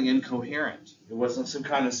wasn't something incoherent. It wasn't some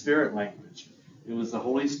kind of spirit language. It was the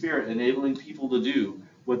Holy Spirit enabling people to do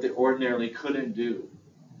what they ordinarily couldn't do.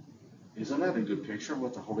 Isn't that a good picture of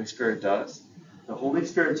what the Holy Spirit does? The Holy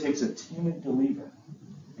Spirit takes a timid believer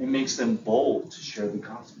and makes them bold to share the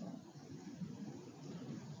gospel.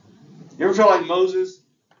 You ever feel like Moses?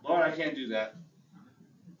 Lord, I can't do that.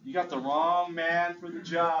 You got the wrong man for the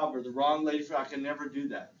job or the wrong lady for I can never do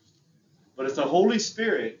that. But it's the Holy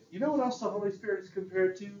Spirit. You know what else the Holy Spirit is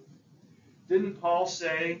compared to? Didn't Paul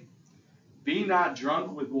say, be not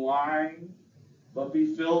drunk with wine, but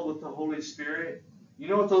be filled with the Holy Spirit? You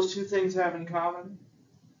know what those two things have in common?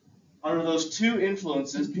 Under those two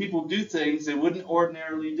influences, people do things they wouldn't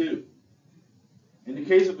ordinarily do. In the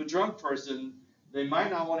case of a drunk person, they might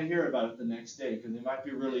not want to hear about it the next day because they might be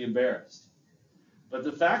really embarrassed. But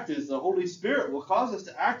the fact is, the Holy Spirit will cause us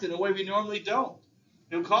to act in a way we normally don't.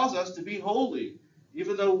 He'll cause us to be holy,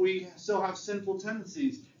 even though we still have sinful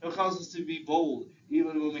tendencies. He'll cause us to be bold,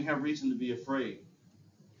 even when we have reason to be afraid.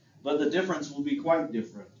 But the difference will be quite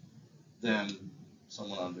different than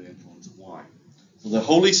someone under the influence of wine. So the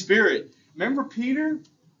Holy Spirit, remember Peter?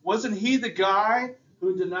 Wasn't he the guy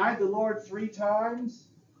who denied the Lord 3 times?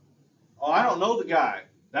 Oh, I don't know the guy.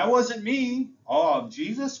 That wasn't me. Oh,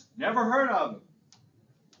 Jesus? Never heard of him.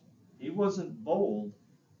 He wasn't bold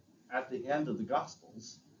at the end of the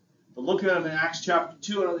Gospels. But look at him in Acts chapter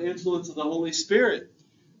 2 under the influence of the Holy Spirit.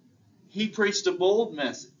 He preached a bold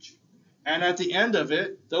message. And at the end of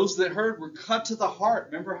it, those that heard were cut to the heart.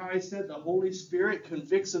 Remember how I said the Holy Spirit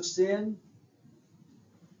convicts of sin?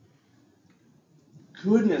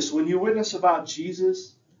 Goodness, when you witness about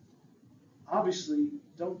Jesus, obviously,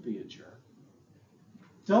 don't be a jerk.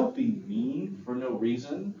 Don't be mean for no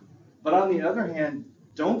reason. But on the other hand,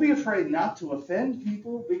 don't be afraid not to offend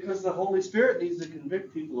people because the Holy Spirit needs to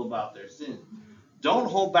convict people about their sin. Don't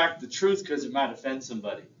hold back the truth because it might offend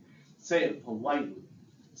somebody. Say it politely.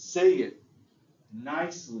 Say it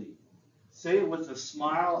nicely. Say it with a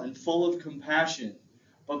smile and full of compassion.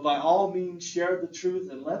 But by all means, share the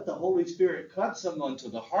truth and let the Holy Spirit cut someone to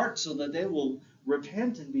the heart so that they will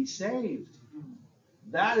repent and be saved.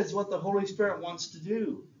 That is what the Holy Spirit wants to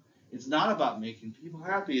do. It's not about making people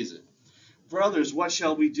happy, is it? Brothers, what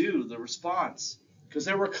shall we do? The response. Because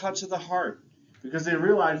they were cut to the heart. Because they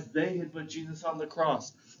realized they had put Jesus on the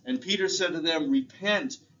cross. And Peter said to them,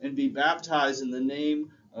 repent and be baptized in the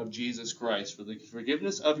name of Jesus Christ for the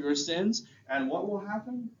forgiveness of your sins. And what will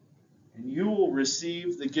happen? And you will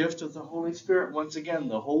receive the gift of the Holy Spirit. Once again,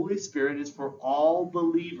 the Holy Spirit is for all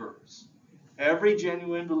believers. Every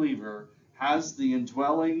genuine believer has the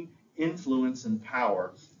indwelling influence and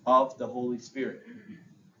power of the Holy Spirit.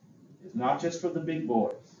 It's not just for the big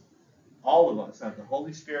boys. All of us have the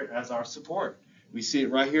Holy Spirit as our support. We see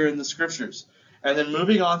it right here in the Scriptures. And then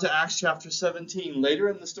moving on to Acts chapter 17, later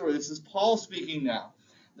in the story, this is Paul speaking now.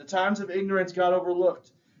 The times of ignorance got overlooked,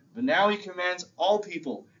 but now he commands all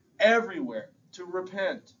people everywhere to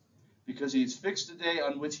repent, because he has fixed a day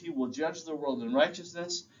on which he will judge the world in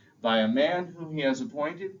righteousness by a man whom he has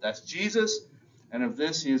appointed, that's Jesus, and of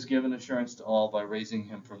this he has given assurance to all by raising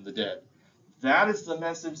him from the dead. That is the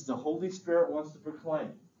message the Holy Spirit wants to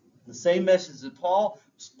proclaim. The same message that Paul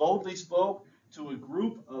boldly spoke to a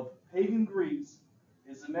group of pagan Greeks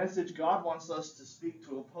is the message God wants us to speak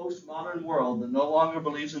to a postmodern world that no longer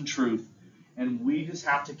believes in truth, and we just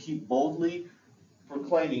have to keep boldly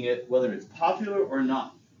proclaiming it, whether it's popular or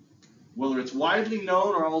not. Whether it's widely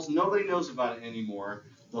known or almost nobody knows about it anymore,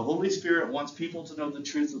 the Holy Spirit wants people to know the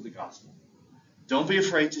truth of the gospel. Don't be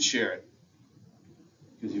afraid to share it,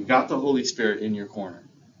 because you've got the Holy Spirit in your corner.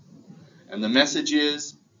 And the message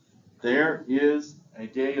is, there is a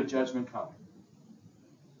day of judgment coming.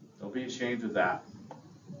 Don't be ashamed of that.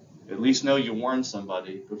 At least know you warned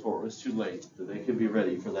somebody before it was too late, that they could be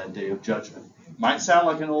ready for that day of judgment. Might sound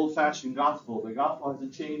like an old-fashioned gospel. The gospel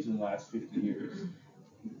hasn't changed in the last 50 years,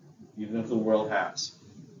 even if the world has.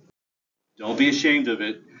 Don't be ashamed of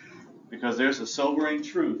it, because there's a sobering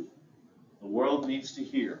truth the world needs to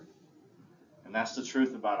hear. And that's the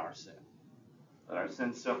truth about our sin. That our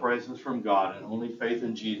sin separates us from God, and only faith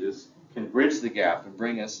in Jesus can bridge the gap and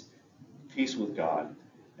bring us peace with God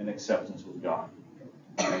and acceptance with God.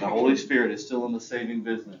 And the Holy Spirit is still in the saving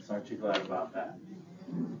business. Aren't you glad about that?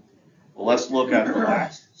 Well, let's look at the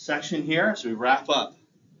last section here as we wrap up.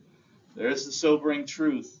 There's the sobering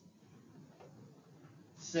truth.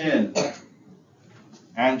 Sin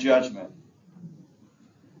and judgment.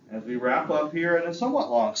 As we wrap up here in a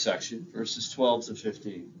somewhat long section, verses 12 to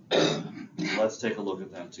 15, let's take a look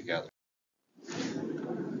at them together.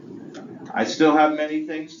 I still have many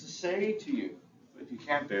things to say to you, but you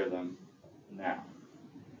can't bear them now.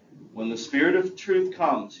 When the Spirit of truth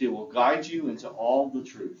comes, he will guide you into all the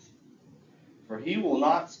truth. For he will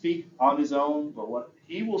not speak on his own, but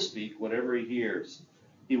he will speak whatever he hears.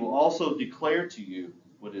 He will also declare to you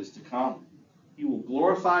what is to come. He will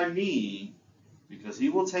glorify me, because he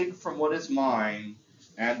will take from what is mine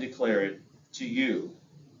and declare it to you.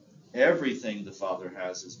 Everything the Father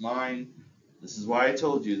has is mine. This is why I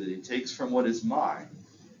told you that he takes from what is mine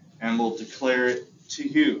and will declare it to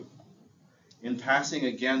you. In passing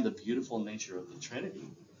again the beautiful nature of the Trinity,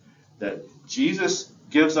 that Jesus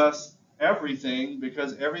gives us everything,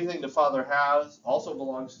 because everything the Father has also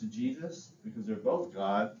belongs to Jesus, because they're both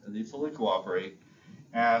God and they fully cooperate,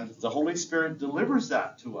 and the Holy Spirit delivers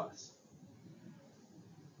that to us.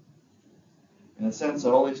 In a sense,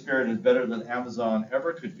 the Holy Spirit is better than Amazon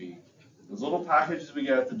ever could be. Those little packages we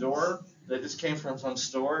get at the door, they just came from some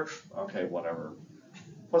store. Okay, whatever.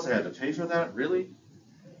 Plus I had to pay for that? Really?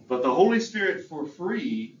 But the Holy Spirit for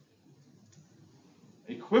free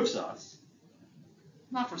equips us,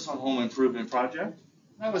 not for some home improvement project,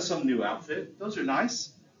 not with some new outfit. Those are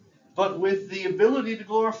nice. But with the ability to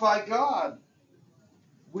glorify God.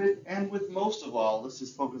 With most of all, let's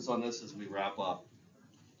just focus on this as we wrap up.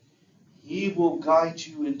 He will guide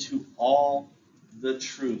you into all the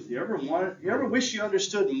truth. You ever wish you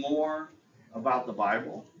understood more about the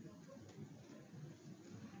Bible?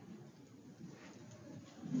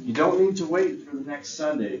 You don't need to wait for the next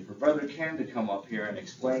Sunday for Brother Ken to come up here and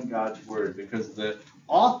explain God's Word, because the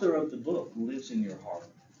author of the book lives in your heart.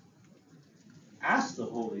 Ask the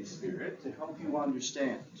Holy Spirit to help you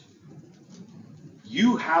understand.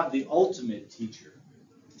 You have the ultimate teacher.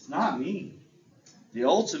 It's not me. The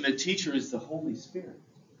ultimate teacher is the Holy Spirit.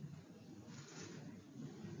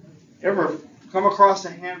 Ever come across a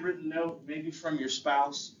handwritten note, maybe from your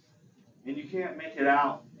spouse, and you can't make it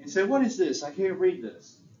out? And say, what is this? I can't read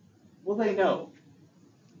this. Well, they know.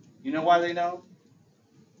 You know why they know?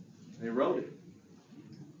 They wrote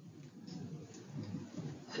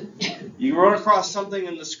it. You run across something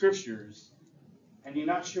in the Scriptures, and you're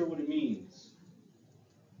not sure what it means.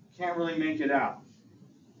 Can't really make it out.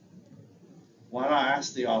 Why not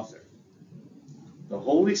ask the author? The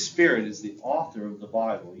Holy Spirit is the author of the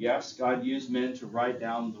Bible. Yes, God used men to write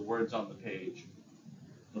down the words on the page.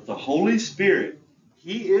 But the Holy Spirit,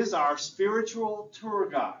 he is our spiritual tour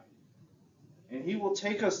guide. And he will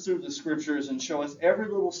take us through the Scriptures and show us every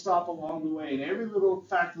little stop along the way and every little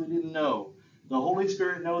fact we didn't know. The Holy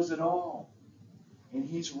Spirit knows it all. And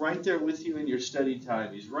he's right there with you in your study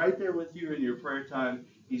time. He's right there with you in your prayer time.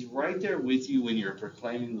 He's right there with you when you're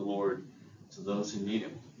proclaiming the Lord to those who need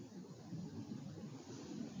him.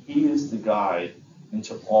 He is the guide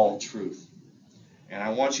into all truth. And I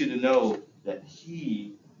want you to know that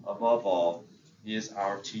he, above all, is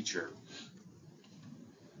our teacher.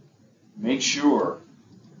 Make sure.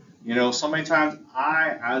 So many times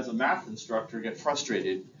I, as a math instructor, get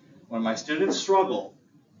frustrated when my students struggle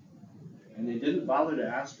and they didn't bother to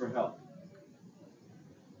ask for help.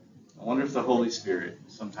 I wonder if the Holy Spirit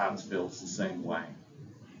sometimes feels the same way.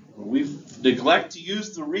 We neglect to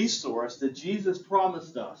use the resource that Jesus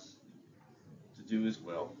promised us to do his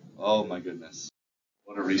will. Oh my goodness.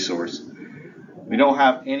 What a resource. We don't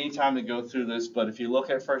have any time to go through this, but if you look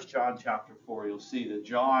at 1 John chapter 4, you'll see that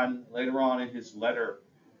John, later on in his letter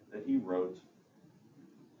that he wrote,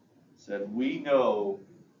 said, we know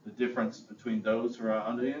the difference between those who are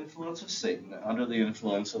under the influence of Satan and under the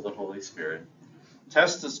influence of the Holy Spirit.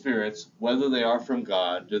 Test the spirits, whether they are from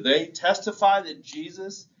God. Do they testify that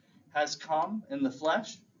Jesus has come in the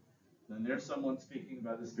flesh? Then there's someone speaking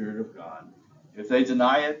by the Spirit of God. If they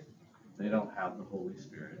deny it, they don't have the Holy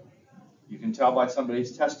Spirit. You can tell by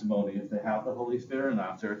somebody's testimony if they have the Holy Spirit or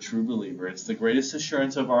not. If they're a true believer. It's the greatest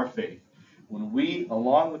assurance of our faith. when we,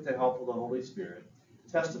 along with the help of the Holy Spirit,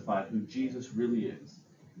 testify who Jesus really is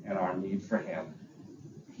and our need for him.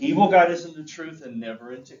 He will guide us into truth and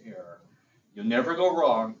never into error. You'll never go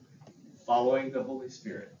wrong following the Holy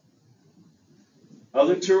Spirit.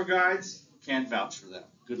 Other tour guides can't vouch for them.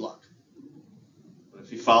 Good luck. But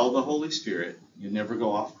if you follow the Holy Spirit, you never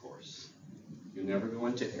go off course. You never go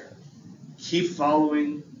into error. Keep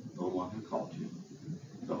following the one who called you.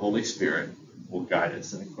 The Holy Spirit will guide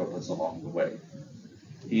us and equip us along the way.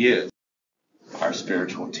 He is our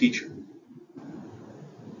spiritual teacher.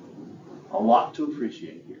 A lot to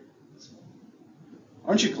appreciate here.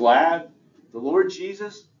 Aren't you glad the Lord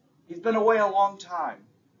Jesus, he's been away a long time.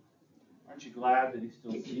 Aren't you glad that he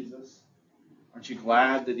still sees us? Aren't you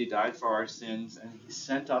glad that he died for our sins and he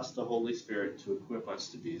sent us the Holy Spirit to equip us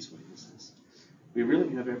to be his witnesses? We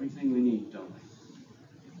really have everything we need, don't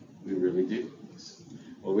we? We really do.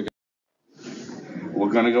 Well,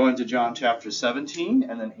 we're going to go into John chapter 17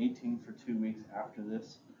 and then 18 for 2 weeks after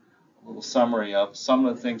this. A little summary of some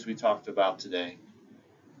of the things we talked about today.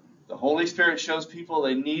 The Holy Spirit shows people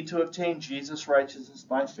they need to obtain Jesus' righteousness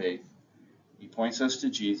by faith. He points us to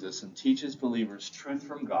Jesus and teaches believers truth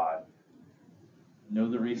from God. Know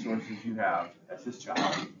the resources you have as his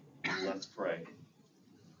child. Let's pray.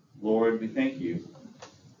 Lord, we thank you.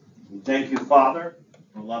 We thank you, Father,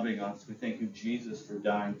 for loving us. We thank you, Jesus, for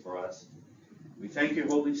dying for us. We thank you,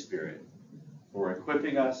 Holy Spirit, for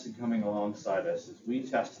equipping us and coming alongside us as we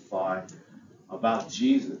testify about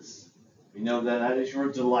Jesus. We know that that is your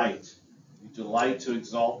delight. You delight to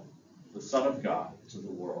exalt the Son of God to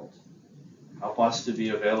the world. Help us to be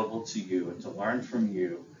available to you and to learn from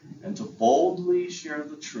you and to boldly share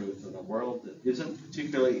the truth in a world that isn't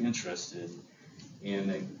particularly interested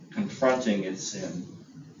in confronting its sin.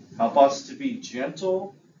 Help us to be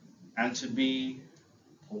gentle and to be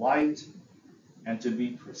polite and to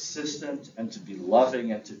be persistent and to be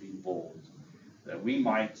loving and to be bold, that we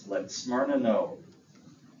might let Smyrna know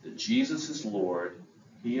that Jesus is Lord.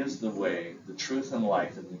 He is the way, the truth, and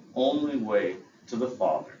life, and the only way to the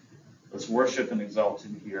Father. Let's worship and exalt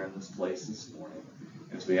him here in this place this morning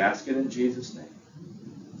as we ask it in Jesus' name.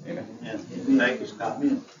 Amen. Thank you, Scott.